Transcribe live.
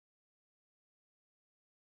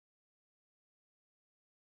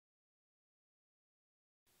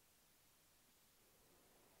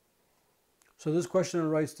So this questioner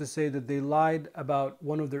writes to say that they lied about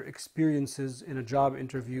one of their experiences in a job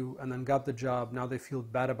interview and then got the job. Now they feel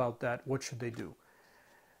bad about that. What should they do?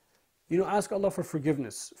 Ask Allah for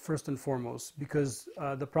forgiveness first and foremost, because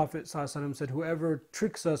the Prophet ﷺ said, whoever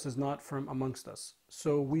tricks us is not from amongst us.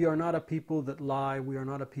 So we are not a people that lie. We are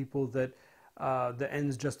not a people that the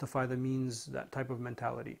ends justify the means, that type of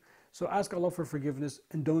mentality. So ask Allah for forgiveness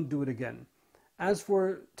and don't do it again. As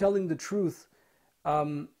for telling the truth,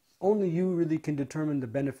 only you really can determine the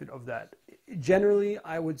benefit of that. Generally,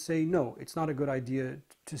 I would say no, it's not a good idea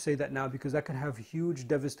to say that now, because that can have huge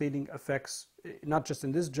devastating effects, not just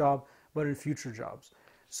in this job, but in future jobs.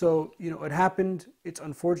 So, it happened, it's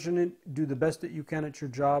unfortunate, do the best that you can at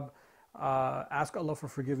your job, ask Allah for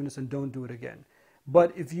forgiveness and don't do it again.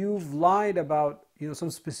 But if you've lied about,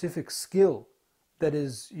 some specific skill that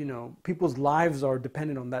is, people's lives are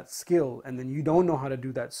dependent on that skill, and then you don't know how to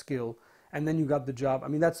do that skill, and then you got the job. I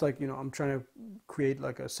mean, that's like, I'm trying to create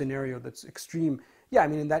like a scenario that's extreme. Yeah, I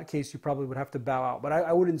mean, in that case, you probably would have to bow out. But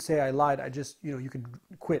I wouldn't say I lied. I just, you could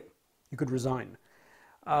quit. You could resign.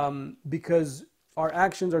 Because our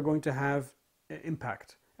actions are going to have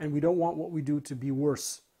impact. And we don't want what we do to be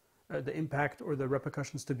worse. The impact or the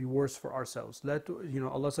repercussions to be worse for ourselves.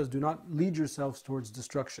 Allah says, do not lead yourselves towards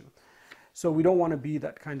destruction. So we don't want to be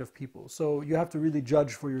that kind of people. So you have to really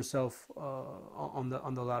judge for yourself on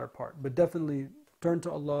the latter part. But definitely turn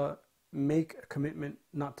to Allah, make a commitment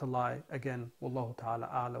not to lie. Again, Wallahu ta'ala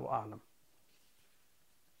a'la wa a'lam.